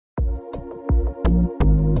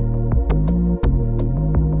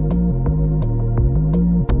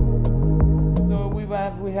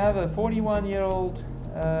have a 41-year-old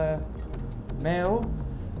male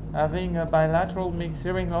having a bilateral mixed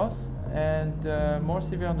hearing loss and more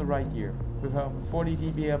severe on the right ear, with a 40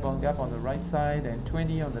 dBA band gap on the right side and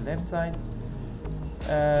 20 on the left side.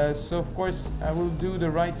 So of course I will do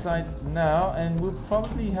the right side now, and we'll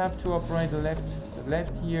probably have to operate the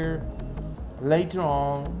left ear later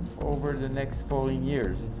on over the next following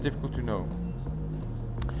years. It's difficult to know.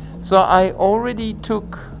 So I already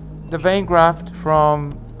took the vein graft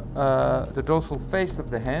from the dorsal face of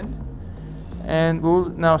the hand, and we'll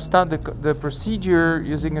now start the procedure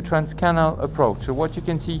using a transcanal approach. So what you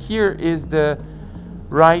can see here is the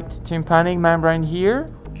right tympanic membrane here,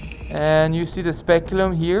 and you see the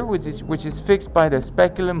speculum here, which is fixed by the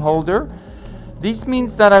speculum holder. This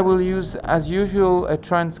means that I will use, as usual, a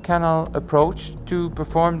transcanal approach to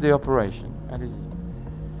perform the operation.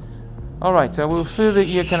 Alright, so I will fill the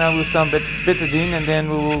ear canal with some betadine, and then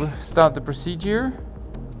we will start the procedure.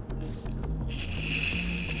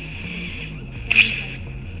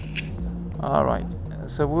 Alright,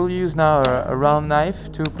 so we'll use now a round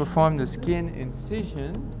knife to perform the skin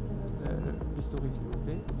incision.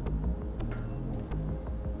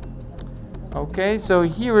 Okay, so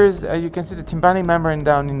here is, you can see the tympanic membrane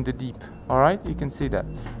down in the deep. Alright, you can see that.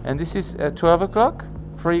 And this is 12 o'clock,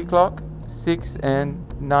 3 o'clock, 6 and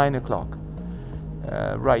 9 o'clock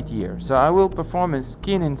right here. So I will perform a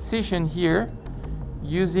skin incision here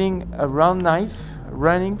using a round knife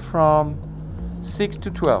running from 6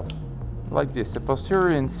 to 12, like this, a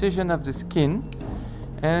posterior incision of the skin.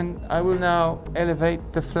 And I will now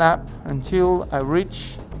elevate the flap until I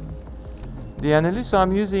reach the annulus. So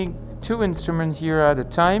I'm using 2 instruments here at a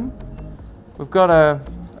time. We've got an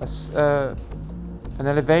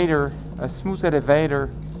elevator, a smooth elevator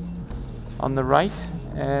on the right,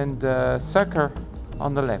 and a sucker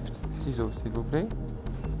on the left. Ciseaux, s'il vous plaît.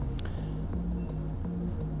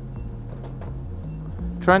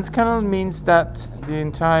 Transcanal means that the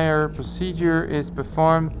entire procedure is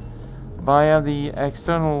performed via the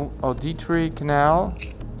external auditory canal,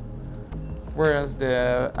 whereas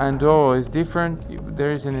the endoral is different. There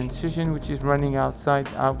is an incision which is running outside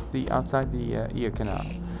the ear canal.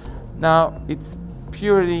 Now it's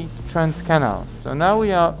purely transcanal. So now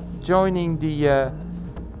we are joining the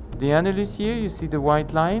annulus here. You see the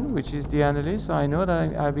white line, which is the annulus. So I know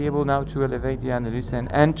that I'll be able now to elevate the annulus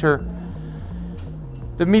and enter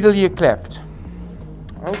the middle ear cleft.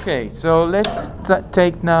 Okay, so let's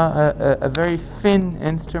take now a very thin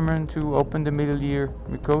instrument to open the middle ear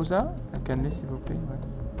mucosa.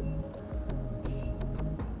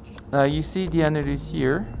 You see the annulus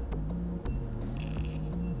here.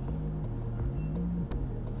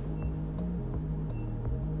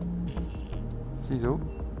 Ciseaux.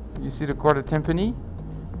 You see the chorda tympani,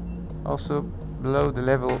 also below the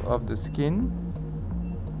level of the skin.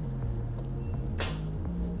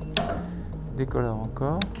 Décolore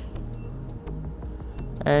encore.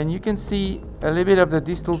 And you can see a little bit of the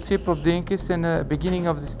distal tip of the incus and the beginning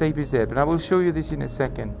of the stapes head, but I will show you this in a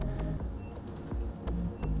second.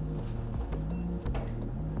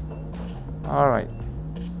 Alright.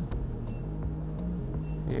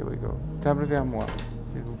 Here we go. Table vers moi,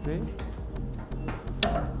 s'il vous plaît.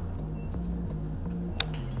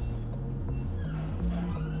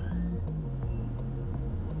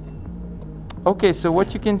 Okay, so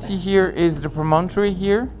what you can see here is the promontory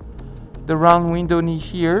here, the round window niche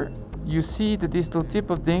here. You see the distal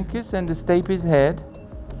tip of the incus and the stapes head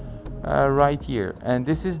right here. And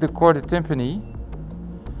this is the chorda tympani,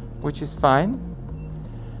 which is fine.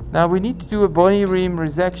 Now we need to do a bony rim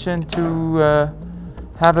resection to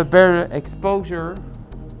have a better exposure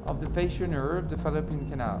of the facial nerve, the fallopian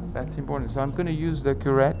canal. That's important. So I'm going to use the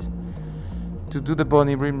curette to do the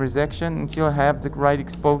bony rim resection until I have the right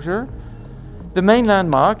exposure. The main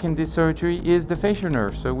landmark in this surgery is the facial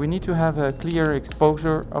nerve, so we need to have a clear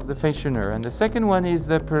exposure of the facial nerve. And the second one is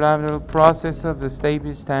the paralateral process of the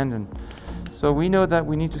stapes tendon. So we know that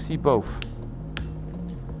we need to see both.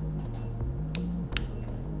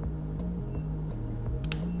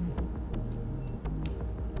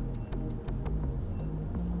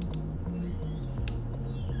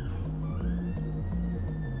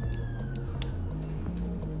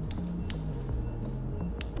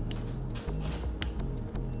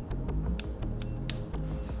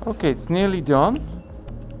 Okay, it's nearly done.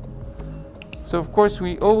 So of course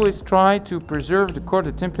we always try to preserve the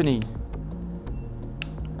chorda tympani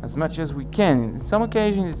as much as we can. In some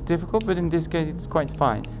occasions it's difficult, but in this case it's quite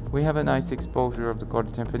fine. We have a nice exposure of the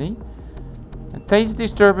chorda tympani. And taste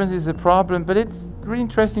disturbance is a problem, but it's really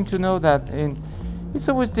interesting to know that it's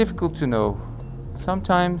always difficult to know.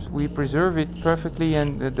 Sometimes we preserve it perfectly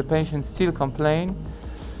and the patients still complain.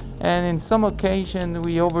 and in some occasion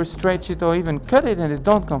we overstretch it or even cut it and they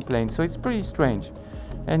don't complain, so it's pretty strange.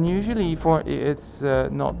 And usually it's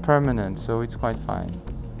not permanent, so it's quite fine.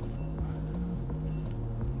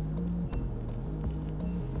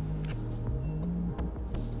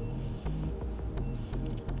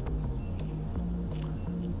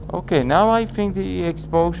 Okay, now I think the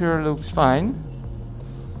exposure looks fine.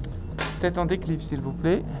 Tête en déclive, s'il vous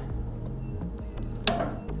plaît.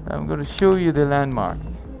 I'm going to show you the landmarks.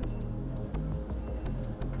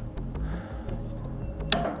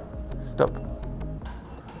 Stop.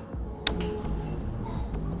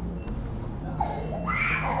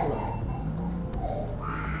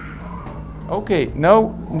 Okay,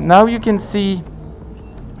 now you can see,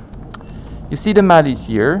 you see the malleus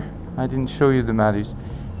here. I didn't show you the malleus.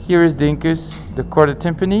 Here is the incus, the chorda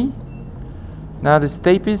tympani. Now the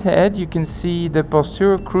stapes head, you can see the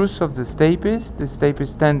posterior crus of the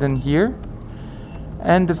stapes tendon here,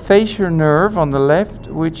 and the fascial nerve on the left,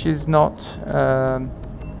 which is not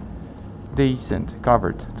decent,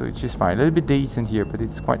 covered, so which is fine. A little bit decent here, but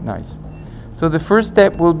it's quite nice. So the first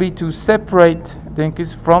step will be to separate the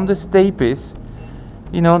incus from the stapes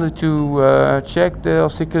in order to check the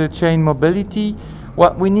ossicular chain mobility.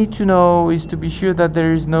 What we need to know is to be sure that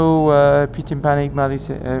there is no tympanic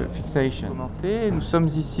fixation. Nous sommes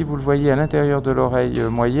ici, vous le voyez, à l'intérieur de l'oreille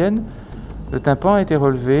moyenne. Le tympan a été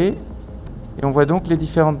relevé et on voit donc les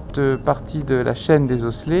différentes parties de la chaîne des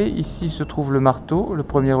osselets. Ici se trouve le marteau, le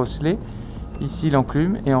premier osselet, ici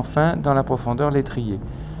l'enclume et enfin dans la profondeur l'étrier.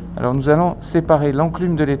 Alors nous allons séparer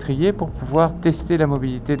l'enclume de l'étrier pour pouvoir tester la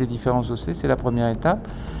mobilité des différents osselets, c'est la première étape.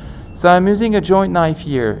 So I'm using a joint knife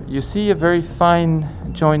here. You see a very fine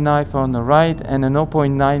joint knife on the right and a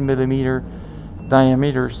 0.9 millimeter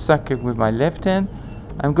diameter socket with my left hand.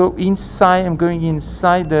 I'm going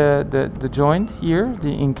inside the joint here, the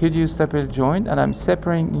incudius stapedial joint, and I'm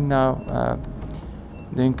separating now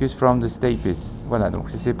the incus from the stapes. Voilà, donc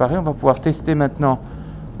c'est séparé. On va pouvoir tester maintenant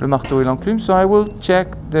le marteau et l'enclume. So I will check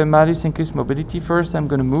the malleus incus mobility first. I'm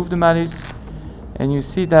going to move the malleus, and you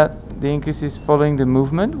see that the incus is following the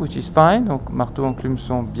movement, which is fine. Donc marteau et enclume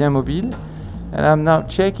sont bien mobiles. And I'm now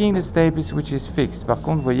checking the stapes, which is fixed. Par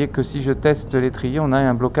contre, vous voyez que si je teste l'étrier, on a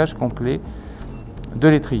un blocage complet de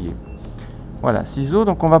l'étrier. Voilà, ciseaux.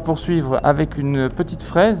 Donc on va poursuivre avec une petite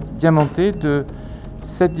fraise diamantée de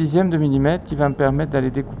 7 dixièmes de millimètre qui va me permettre d'aller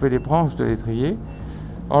découper les branches de l'étrier.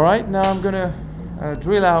 Alright, now I'm going to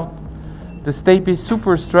drill out the stapes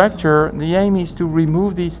superstructure. The aim is to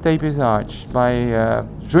remove the stapes arch by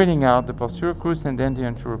drilling out the posterior crus and then the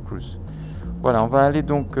anterior crus. Voilà, on va aller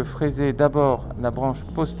donc fraiser d'abord la branche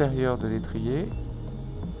postérieure de l'étrier.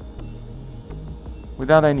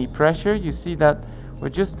 Without any pressure, you see that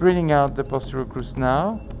we're just drilling out the posterior crus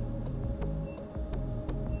now.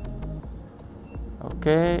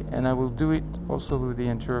 Okay, and I will do it also with the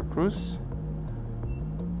anterior crus.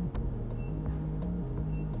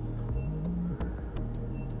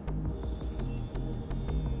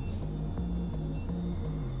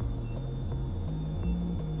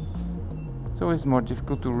 So it's more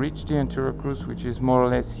difficult to reach the anterior crus, which is more or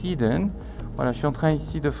less hidden. Voilà, je suis en train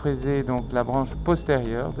ici de fraiser donc la branche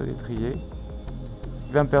postérieure de l'étrier, ce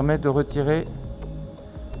qui va me permettre de retirer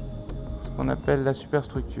ce qu'on appelle la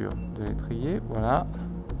superstructure de l'étrier. Voilà.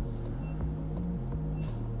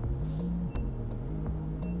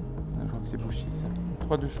 Je crois que c'est bouché ça.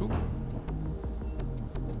 3 de chou.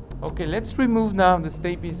 Okay, let's remove now the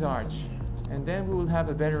stapes arch, and then we will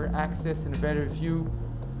have a better access and a better view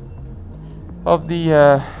of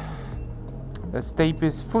the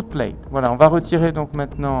stapes footplate. Voilà, on va retirer donc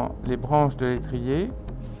maintenant les branches de l'étrier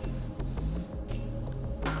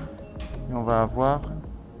et on va avoir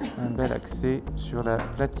un bel accès sur la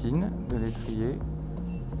platine de l'étrier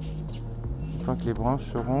une fois que les branches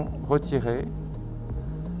seront retirées.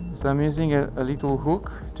 So I'm using a little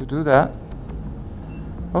hook to do that.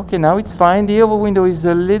 Okay, now it's fine. The elbow window is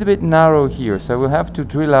a little bit narrow here, so we'll have to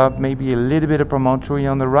drill out maybe a little bit of promontory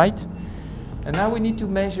on the right. And now we need to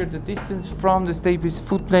measure the distance from the stapes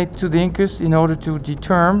footplate to the incus in order to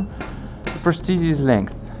determine the prosthesis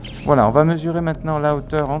length. Voilà, on va mesurer maintenant la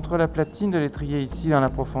hauteur entre la platine de l'étrier ici dans la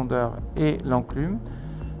profondeur et l'enclume,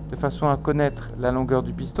 de façon à connaître la longueur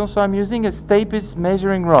du piston. So I'm using a stapes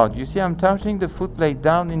measuring rod. You see I'm touching the footplate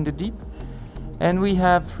down in the deep, and we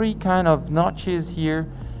have 3 kind of notches here,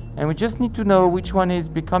 and we just need to know which one is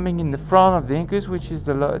becoming in the front of the incus, which is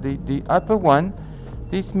the upper one.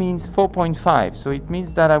 This means 4.5, so it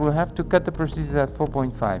means that I will have to cut the prosthesis at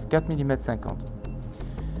 4.5, 4 mm 50.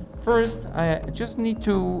 First, I just need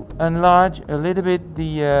to enlarge a little bit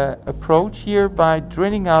the approach here by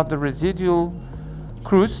drilling out the residual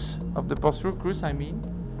crus, of the posterior crus I mean,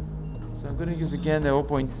 So I'm going to use again a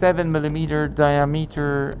 0.7 millimeter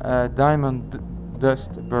diameter diamond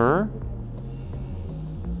dust burr.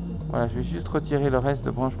 Voilà, je vais juste retirer le reste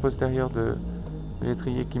de branche postérieure de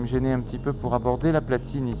l'étrier qui me gênait un petit peu pour aborder la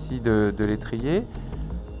platine ici de l'étrier.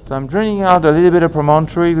 So I'm drilling out a little bit of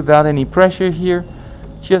promontory without any pressure here,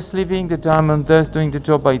 just leaving the diamond dust doing the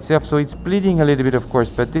job by itself. So it's bleeding a little bit, of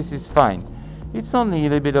course, but this is fine. It's only a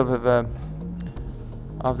little bit of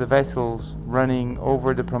the vessels running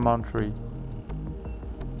over the promontory.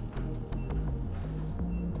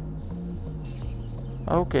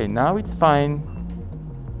 Okay, now it's fine.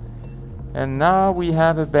 And now we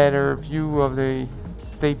have a better view of the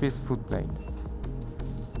stapes footplate.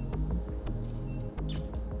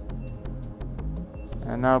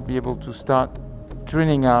 And now I'll be able to start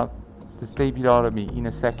drilling out the stapedotomy in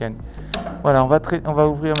a second. Voilà, on va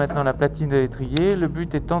ouvrir maintenant la platine de l'étrier, le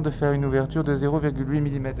but étant de faire une ouverture de 0,8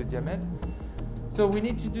 mm de diamètre. So we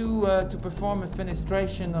need to perform a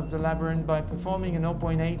fenestration of the labyrinth by performing a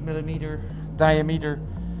 0.8 mm diameter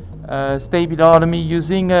stapedotomy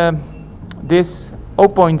using this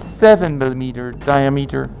 0.7 mm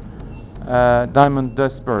diameter diamond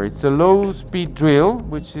dust burr. It's a low speed drill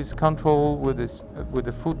which is controlled with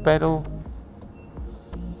the foot pedal.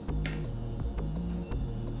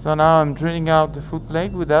 So now I'm drilling out the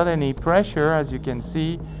footplate without any pressure, as you can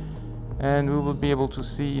see, and we will be able to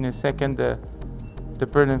see in a second the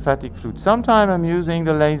perilymphatic fluid. Sometimes I'm using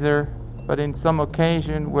the laser, but in some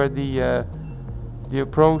occasion where the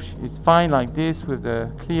approach is fine like this with the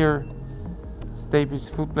clear stapes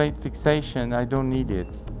footplate fixation, I don't need it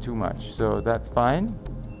too much, so that's fine.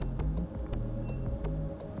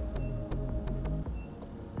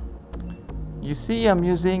 You see I'm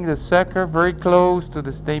using the sucker very close to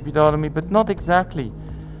the stapedotomy, but not exactly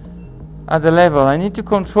at the level. I need to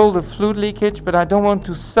control the fluid leakage, but I don't want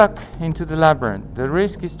to suck into the labyrinth. The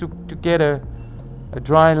risk is to get a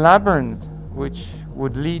dry labyrinth, which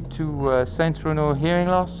would lead to sensorineural hearing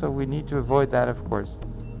loss, so we need to avoid that, of course.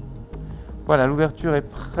 Voilà, l'ouverture est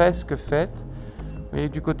presque faite. Vous voyez,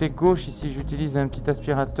 du côté gauche, ici, j'utilise un petit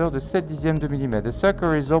aspirateur de 7/10 de millimètre. The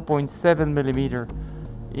sucker is 0.7 mm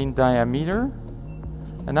in diameter.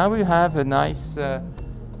 And now we have a nice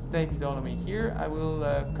stapedotomy here. I will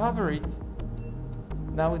cover it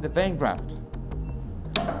now with the vein graft.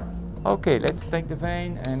 Okay, let's take the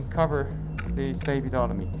vein and cover the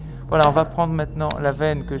stapedotomy. Voilà, on va prendre maintenant la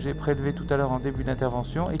veine que j'ai prélevée tout à l'heure en début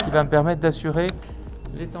d'intervention et qui va me permettre d'assurer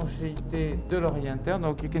l'étanchéité de l'oreille interne.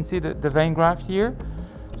 Donc you can see the vein graft here.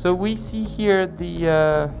 So we see here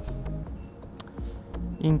the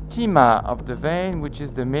intima of the vein, which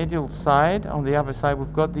is the medial side. On the other side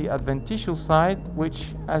we've got the adventitial side,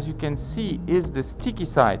 which, as you can see, is the sticky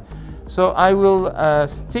side. So I will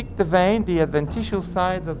stick the vein, the adventitial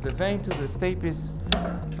side of the vein, to the stapes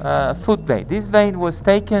footplate. This vein was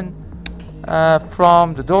taken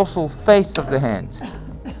from the dorsal face of the hand.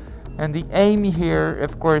 And the aim here,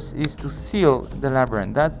 of course, is to seal the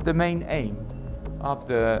labyrinth. That's the main aim of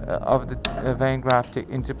the vein graft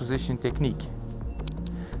interposition technique.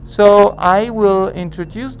 So I will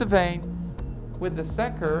introduce the vein with the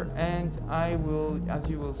sucker, and I will, as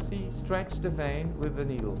you will see, stretch the vein with the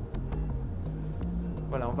needle.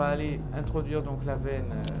 Voilà, on va aller introduire donc la veine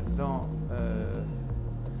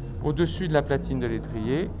au-dessus de la platine de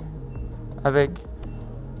l'étrier avec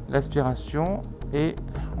l'aspiration, et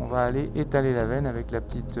on va aller étaler la veine avec le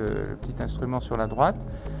petit instrument sur la droite.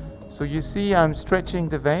 So you see I'm stretching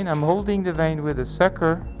the vein, I'm holding the vein with a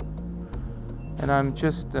sucker, and I'm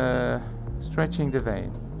just stretching the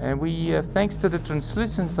vein. And we, thanks to the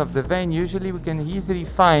translucence of the vein, usually we can easily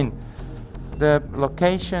find the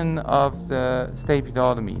location of the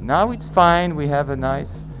stapedotomy. Now it's fine, we have a nice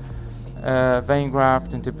vein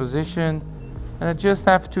graft interposition, and I just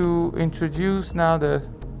have to introduce now the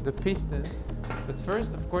piston. But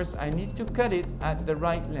first, of course, I need to cut it at the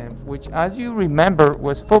right length, which, as you remember,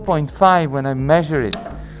 was 4.5 when I measured it.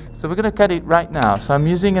 So we're going to cut it right now. So I'm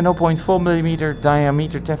using a 0.4 millimeter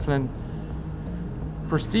diameter Teflon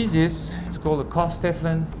prosthesis. It's called a Causse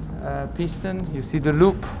Teflon piston. You see the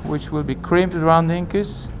loop, which will be crimped around the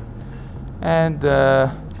incus, and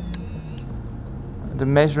the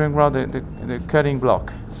measuring rod, the cutting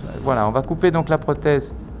block. So, voilà, on va couper donc la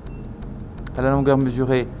prothèse à la longueur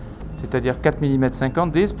mesurée, c'est-à-dire 4 mm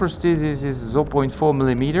 50. This prosthesis is 0.4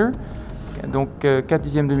 mm, donc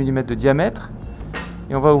 4/10 de millimètre de diamètre.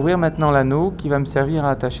 Et on va ouvrir maintenant l'anneau qui va me servir à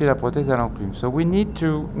attacher la prothèse à l'enclume. So we need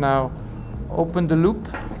to now open the loop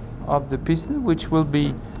of the piston, which will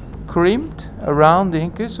be crimped around the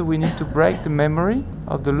incus. So we need to break the memory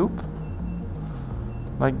of the loop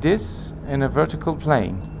like this in a vertical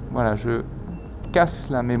plane. Voilà, je casse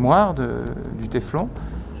la mémoire du Teflon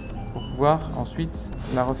pour pouvoir ensuite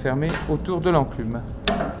la refermer autour de l'enclume.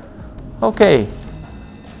 Okay.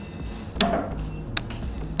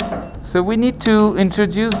 So we need to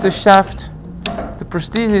introduce the shaft, the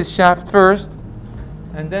prosthesis shaft first,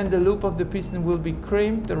 and then the loop of the piston will be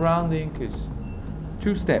crimped around the incus.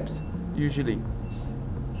 2 steps, usually.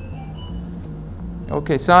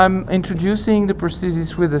 Okay, so I'm introducing the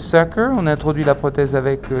prosthesis with a sucker. On introduit la prothèse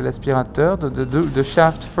avec l'aspirateur. The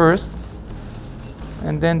shaft first,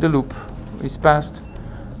 and then the loop is passed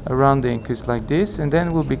around the incus like this, and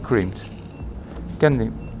then will be crimped.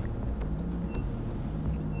 Candy.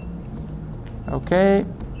 Okay,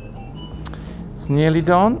 it's nearly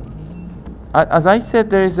done. As I said,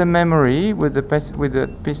 there is a memory with the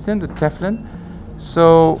piston, the Teflon.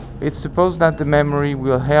 So it's supposed that the memory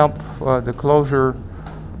will help the closure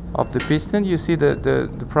of the piston. You see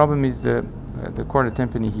the problem is the chorda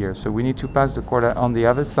tympani here. So we need to pass the chorda on the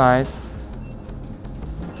other side.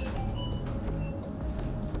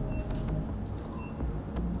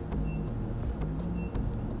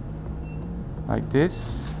 Like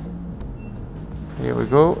this. Here we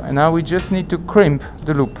go. And now we just need to crimp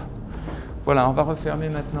the loop. Voilà, on va refermer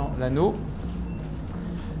maintenant l'anneau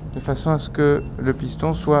de façon à ce que le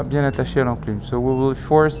piston soit bien attaché à l'enclume. So we will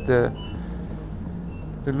force the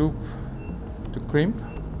loop to crimp.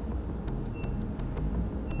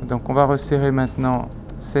 Donc on va resserrer maintenant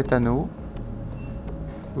cet anneau.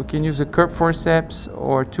 We can use a curved forceps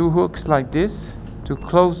or 2 hooks like this to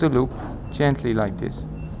close the loop gently like this.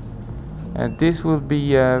 And this will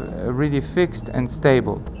be really fixed and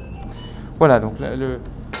stable. Voilà, donc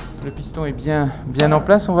le piston est bien en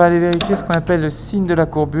place. On va aller vérifier ce qu'on appelle le signe de la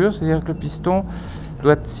courbure, c'est-à-dire que le piston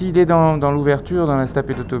doit, s'il est dans l'ouverture, dans la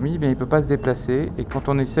Stapedotomy, bien, il ne peut pas se déplacer, et quand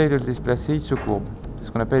on essaye de le déplacer, il se courbe. C'est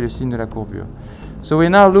ce qu'on appelle le signe de la courbure. So we're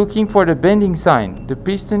now looking for the bending sign. The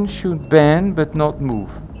piston should bend but not move,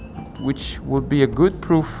 which would be a good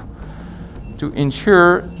proof to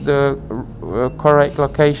ensure the correct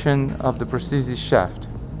location of the prosthesis shaft.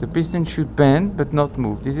 The piston should bend but not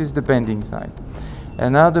move. This is the bending sign.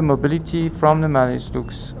 And now the mobility from the mallet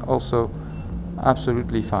looks also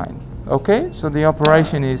absolutely fine. Okay, so the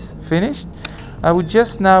operation is finished. I would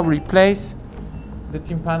just now replace the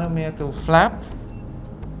tympanomeatal flap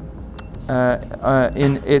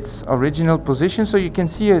in its original position. So you can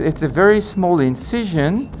see it's a very small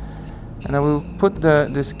incision, and I will put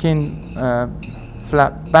the skin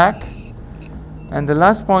flap back. And the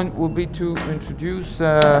last point will be to introduce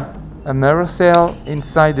a marrow cell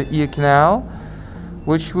inside the ear canal,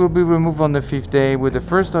 which will be removed on the 5th day with the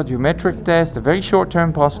first audiometric test, a very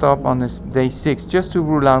short-term post-op on this day 6, just to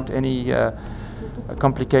rule out any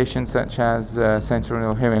complications such as sensory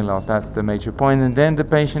hearing loss. That's the major point. And then the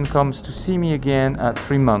patient comes to see me again at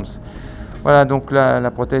 3 months. Voilà, donc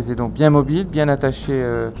la prothèse est donc bien mobile, bien attachée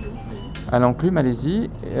à l'enclume, allez-y.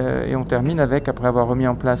 Et on termine avec, après avoir remis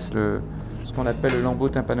en place ce qu'on appelle le lambeau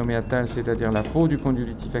tympanomeatal, c'est-à-dire la peau du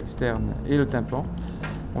conductif externe et le tympan.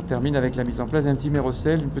 On termine avec la mise en place d'un petit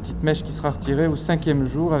mérocell, une petite mèche qui sera retirée au 5e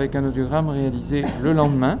jour avec un audiogramme réalisé le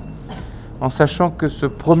lendemain, en sachant que ce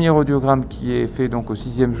premier audiogramme qui est fait donc au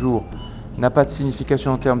 6e jour n'a pas de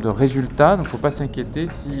signification en termes de résultat, donc il ne faut pas s'inquiéter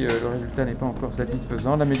si le résultat n'est pas encore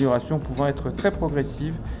satisfaisant, l'amélioration pouvant être très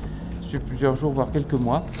progressive sur plusieurs jours, voire quelques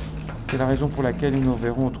mois. C'est la raison pour laquelle nous nous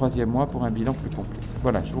reverrons au 3e mois pour un bilan plus complet.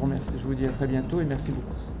 Voilà, je vous remercie, je vous dis à très bientôt et merci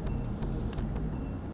beaucoup.